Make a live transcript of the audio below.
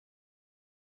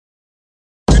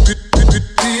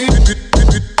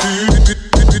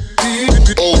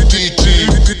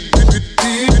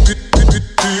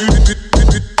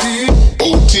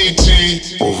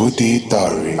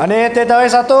Ani teh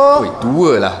tarik satu. Wait,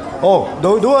 dua lah. Oh,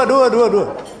 dua.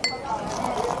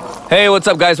 Hey, what's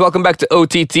up, guys? Welcome back to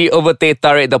OTT Over Teh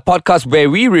Tarik, the podcast where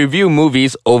we review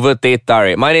movies over Teh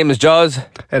Tarik. My name is Jaws.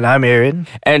 And I'm Aaron.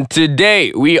 And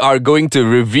today we are going to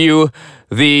review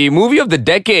the movie of the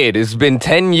decade. It's been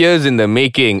 10 years in the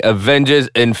making. Avengers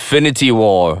Infinity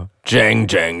War. Jang.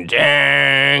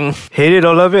 Hate it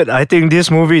or love it, I think this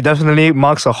movie definitely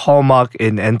marks a hallmark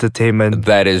in entertainment.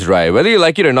 That is right. Whether you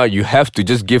like it or not, you have to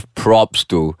just give props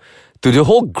to the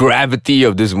whole gravity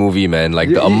of this movie, man. Like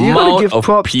the amount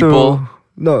of people.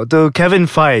 To Kevin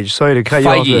Feige. Sorry to cut you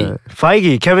off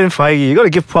there. Kevin Feige. You got to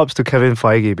give props to Kevin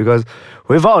Feige because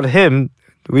without him,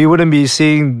 we wouldn't be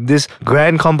seeing this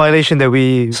grand compilation that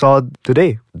we saw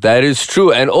today. That is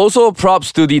true. And also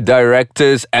props to the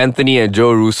directors, Anthony and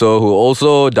Joe Russo, who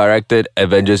also directed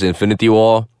Avengers Infinity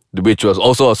War, which was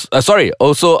also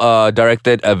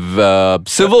directed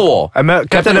Civil War.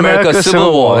 Captain America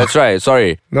Civil War. That's right.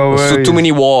 Sorry. No worries. So too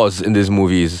many wars in these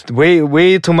movies.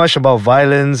 Way too much about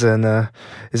violence, and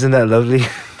isn't that lovely?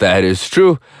 That is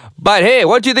true. But hey,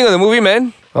 what do you think of the movie,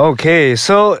 man? Okay,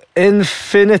 so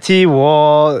Infinity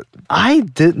War, I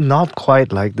did not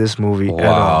quite like this movie at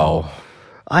all.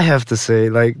 I have to say,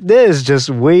 there's just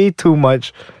way too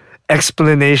much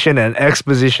explanation and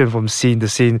exposition from scene to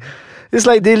scene. It's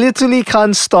like they literally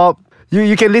can't stop.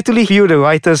 You can literally feel the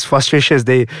writer's frustration as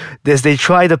they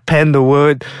try to pen the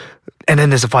word, and then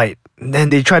there's a fight. And then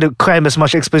they try to cram as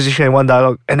much exposition in one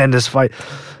dialogue, and then there's a fight.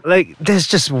 There's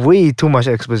just way too much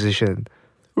exposition.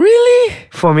 Really?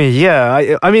 For me,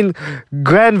 yeah. I mean,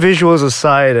 grand visuals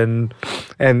aside and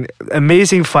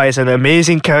amazing fights and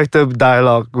amazing character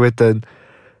dialogue written.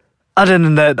 Other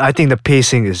than that, I think the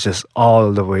pacing is just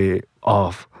all the way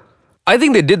off. I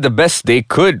think they did the best they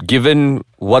could given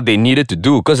what they needed to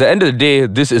do. Because at the end of the day,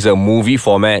 this is a movie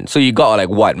format. So you got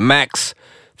max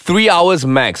 3 hours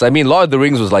max. I mean, Lord of the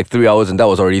Rings was 3 hours and that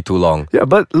was already too long. Yeah,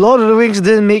 but Lord of the Rings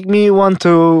didn't make me want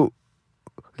to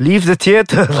leave the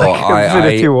theater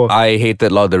Infinity War. I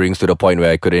hated Lord of the Rings to the point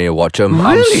where I couldn't even watch them.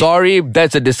 Really? I'm sorry,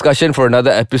 that's a discussion for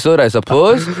another episode, I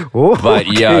suppose. But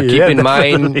keep in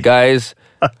mind, guys,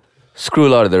 screw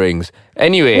Lord of the Rings.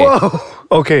 Anyway. Whoa.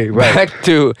 Okay, right. Back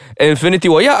to Infinity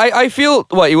War. Yeah, I feel,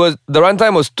 the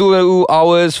runtime was 2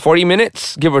 hours, 40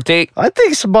 minutes, give or take. I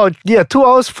think it's about, 2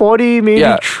 hours, 40, maybe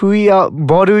 3 hours,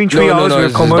 bordering 3 hours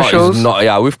with commercials. It's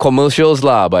not, with commercials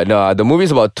lah. But no, the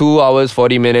movie's about 2 hours,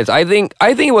 40 minutes. I think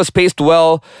it was paced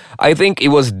well. I think it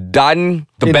was done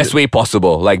the best way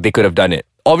possible. They could have done it.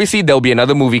 Obviously, there'll be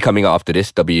another movie coming out after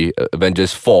this. There'll be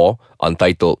Avengers 4,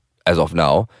 untitled as of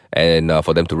now. And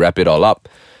for them to wrap it all up.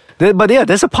 But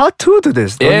there's a part 2 to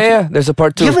this. Yeah, there's a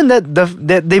part 2. Given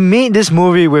that they made this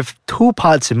movie with 2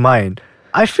 parts in mind,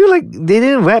 I feel like they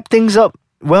didn't wrap things up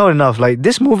well enough.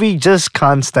 This movie just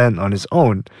can't stand on its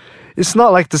own. It's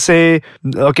not like to say,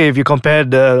 okay, if you compare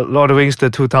the Lord of the Rings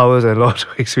to Two Towers and Lord of the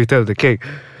Rings Return of the King.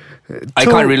 I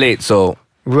can't relate, so...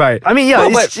 Right. I mean,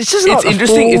 it's just not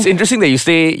interesting. It's interesting that you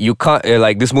say you can't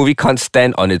this movie can't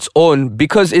stand on its own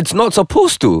because it's not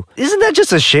supposed to. Isn't that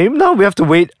just a shame now? We have to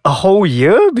wait a whole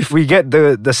year before we get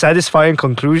the satisfying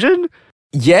conclusion?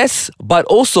 Yes, but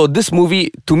also this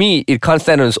movie, to me, it can't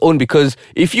stand on its own because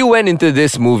if you went into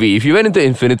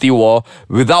Infinity War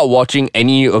without watching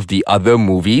any of the other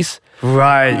movies,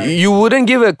 right, you wouldn't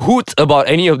give a hoot about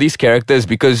any of these characters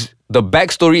because the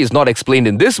backstory is not explained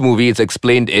in this movie. It's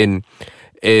explained in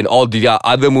all the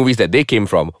other movies that they came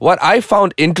from. What I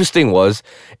found interesting was,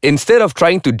 instead of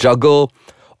trying to juggle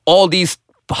all these,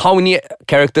 how many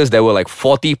characters, there were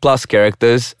 40 plus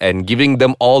characters, and giving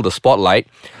them all the spotlight,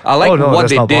 what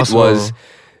they did was,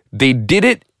 they did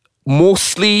it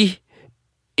mostly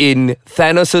in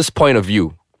Thanos' point of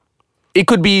view. It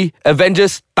could be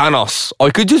Avengers Thanos, or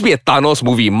it could just be a Thanos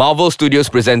movie. Marvel Studios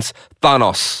presents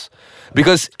Thanos.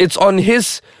 Because it's on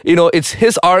his, it's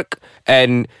his arc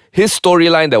and his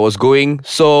storyline that was going.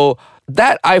 So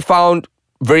that I found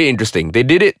very interesting. They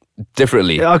did it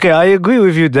differently. Okay, I agree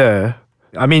with you there.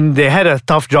 I mean, they had a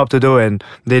tough job to do and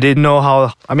they didn't know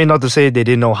how. I mean, not to say they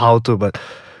didn't know how to, but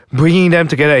bringing them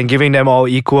together and giving them all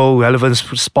equal relevant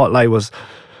spotlight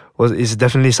is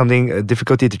definitely something, a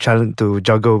difficulty to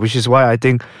juggle, which is why I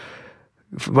think,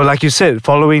 well, like you said, we are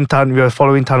following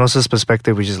Thanos'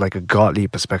 perspective, which is a godly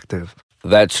perspective.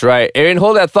 That's right. Aaron,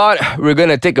 hold that thought. We're going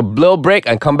to take a little break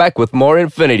and come back with more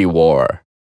Infinity War.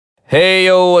 Hey,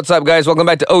 yo, what's up, guys? Welcome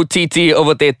back to OTT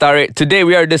Over Teh Tarik. Today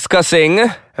we are discussing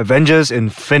Avengers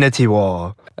Infinity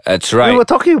War. That's right. We were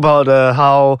talking about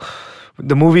how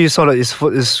the movie sort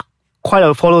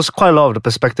of follows quite a lot of the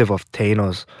perspective of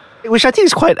Thanos, which I think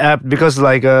is quite apt because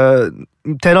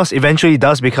Thanos eventually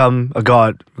does become a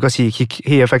god because he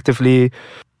effectively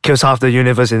kills half the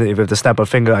universe with the snap of a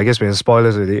finger. I guess we're in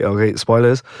spoilers already. Okay,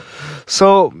 spoilers.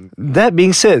 So, that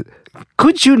being said,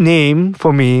 could you name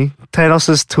for me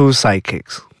Thanos' 2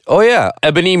 sidekicks? Oh yeah,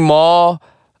 Ebony Maw,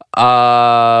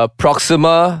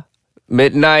 Proxima,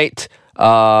 Midnight,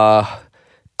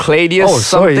 Claudius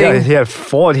something. Yeah, he had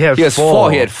 4. He had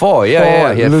 4. He had 4.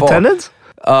 Yeah, he had 4. Lieutenants?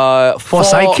 4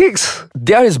 sidekicks?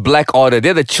 They're his Black Order.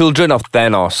 They're the children of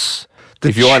Thanos.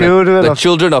 The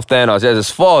children of Thanos. Yeah,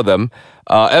 there's 4 of them.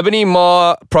 Ebony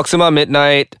Maw, Proxima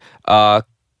Midnight,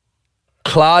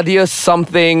 Claudius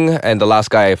something, and the last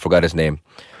guy, I forgot his name.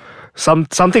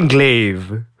 Something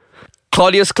Glaive.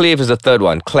 Claudius Clave is the third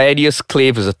one. Claudius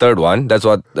Clave is the third one. That's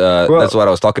what I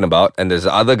was talking about. And there's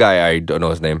the other guy, I don't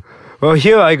know his name. Well,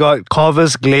 here I got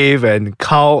Corvus Glaive and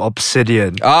Carl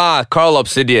Obsidian. Carl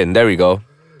Obsidian. There we go.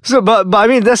 So, but I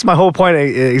mean, that's my whole point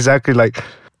exactly. Like,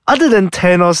 other than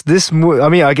Thanos,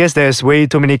 I guess there's way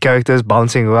too many characters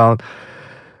bouncing around.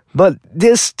 But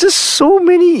there's just so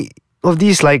many of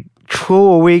these, like,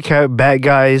 throwaway bad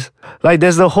guys. Like,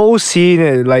 there's the whole scene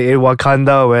in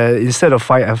Wakanda where instead of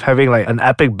having, like, an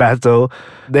epic battle,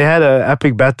 they had an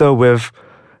epic battle with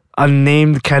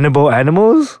unnamed cannibal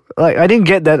animals. Like, I didn't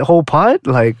get that whole part.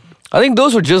 Like, I think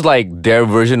those were just like their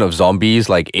version of zombies,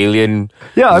 like alien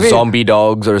zombie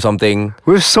dogs or something.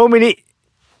 With so many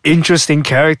interesting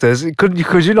characters,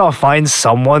 could you not find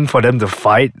someone for them to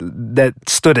fight that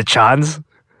stood a chance?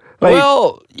 Like,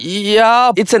 well,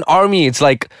 yeah, it's an army. It's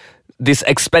like this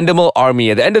expendable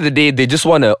army. At the end of the day, they just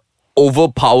want to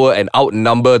overpower and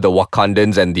outnumber the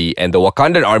Wakandans and the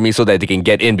Wakandan army so that they can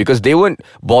get in, because they weren't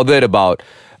bothered about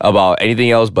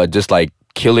anything else but just like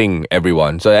killing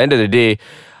everyone. So at the end of the day,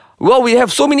 well, we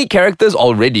have so many characters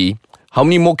already. How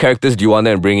many more characters do you want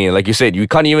to bring in? Like you said, you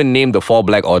can't even name the 4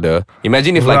 Black Order.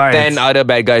 Imagine if like 10 other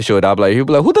bad guys showed up. Like, you'd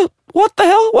be like, what the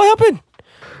hell? What happened?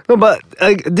 No, but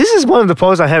this is one of the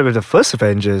problems I had with the first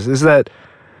Avengers, is that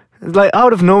like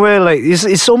out of nowhere, like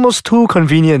it's almost too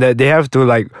convenient that they have to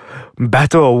like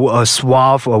battle a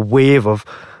swath, a wave of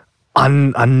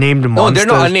unnamed monsters. No, they're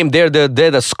not unnamed. They're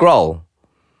the Skrull.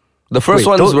 The first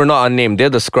ones were not unnamed. They're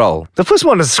the Skrull. The first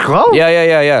one is Skrull?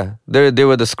 Yeah. They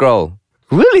were the Skrull.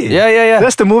 Really? Yeah.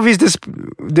 That's the movie's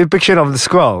depiction of the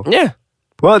Skrull. Yeah.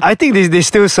 Well, I think they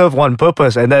still serve one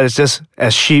purpose, and that is just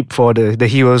as sheep for the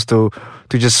heroes to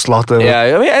just slaughter.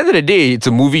 Yeah, I mean, at the end of the day, it's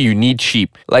a movie, you need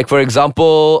sheep. Like, for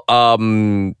example,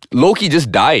 Loki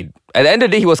just died. At the end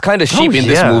of the day, he was kind of sheep in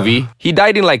this movie. He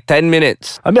died in like 10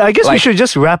 minutes. I mean, I guess we should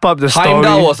just wrap up the story.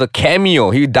 Heimdall was a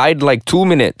cameo. He died in like 2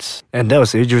 minutes. And that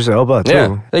was Idris Elba too.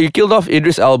 Yeah. You killed off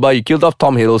Idris Elba. You killed off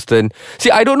Tom Hiddleston.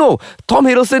 See, I don't know. Tom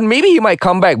Hiddleston, maybe he might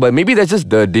come back, but maybe that's just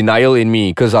the denial in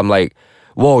me, because I'm like,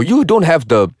 whoa, you don't have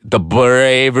the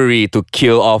bravery to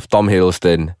kill off Tom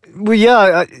Hiddleston. Well,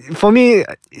 yeah, for me,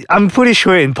 I'm pretty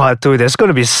sure in part 2, there's going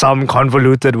to be some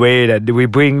convoluted way that we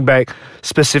bring back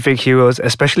specific heroes,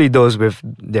 especially those with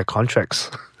their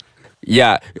contracts.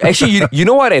 Yeah, actually, you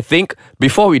know what I think?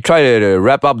 Before we try to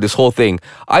wrap up this whole thing,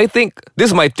 I think, this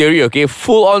is my theory, okay?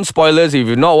 Full on spoilers if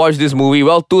you've not watched this movie.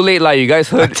 Well, too late, like you guys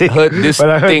heard this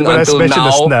thing until now.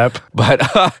 The snap. But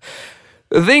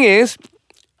the thing is,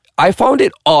 I found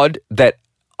it odd that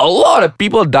a lot of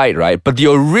people died, right? But the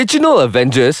original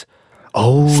Avengers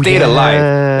stayed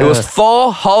alive. It was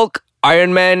Thor, Hulk,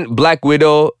 Iron Man, Black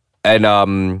Widow,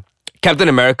 and Captain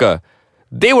America.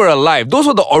 They were alive. Those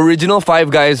were the original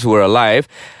 5 guys who were alive.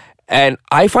 And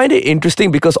I find it interesting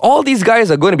because all these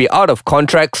guys are going to be out of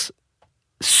contracts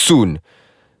soon.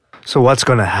 So what's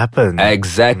going to happen?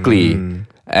 Exactly.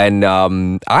 And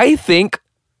I think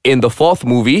in the 4th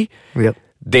movie,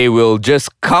 they will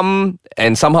just come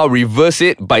and somehow reverse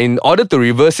it. But in order to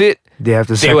reverse it,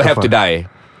 they will have to die.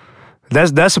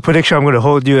 That's a prediction I'm going to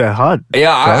hold you at heart.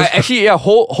 Yeah,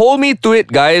 hold me to it,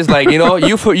 guys. Like, you know,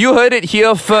 you heard it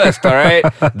here first, all right?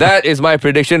 That is my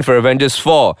prediction for Avengers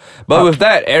 4. But with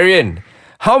that, Arian,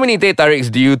 how many Tariks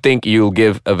do you think you'll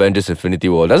give Avengers Infinity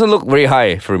War? Doesn't look very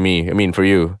high for me. I mean, for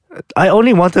you. I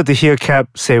only wanted to hear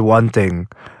Cap say one thing.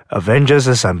 Avengers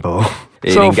Assemble.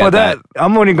 So for that,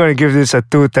 I'm only going to give this a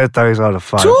 2 Tariks out of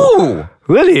 5. 2?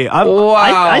 Really?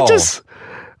 Wow.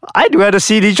 I'd rather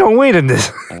see Lee Chong Wei than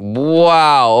this.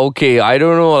 Wow, okay. I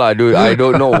don't know, lah, dude. I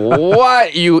don't know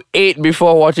what you ate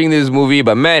before watching this movie,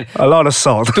 but man. A lot of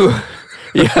salt.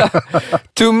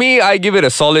 To me, I give it a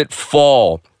solid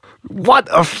 4. What,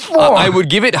 a 4? I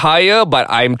would give it higher, but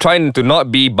I'm trying to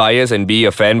not be biased and be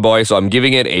a fanboy, so I'm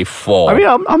giving it a 4. I mean,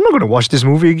 I'm not going to watch this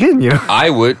movie again, you know. I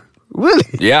would. Really?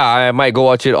 Yeah, I might go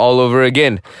watch it all over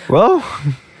again. Well,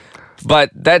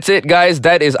 But that's it, guys.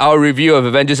 That is our review of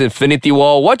Avengers Infinity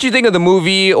War. What do you think of the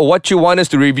movie, or what you want us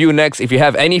to review next? If you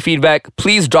have any feedback,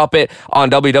 please drop it on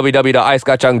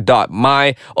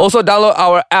www.aiskacang.my. Also, download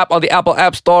our app on the Apple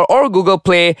App Store or Google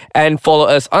Play, and follow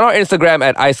us on our Instagram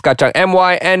at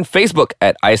aiskacangmy and Facebook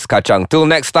at aiskacang. Till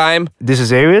next time, This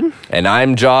is Arian. and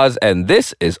I'm Jaws, and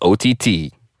this is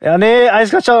OTT. Yang ni ais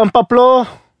kacang 40.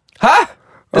 Huh?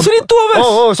 There's only two of us.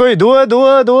 Oh, sorry. Dua.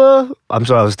 I'm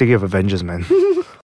sorry, I was thinking of Avengers, man.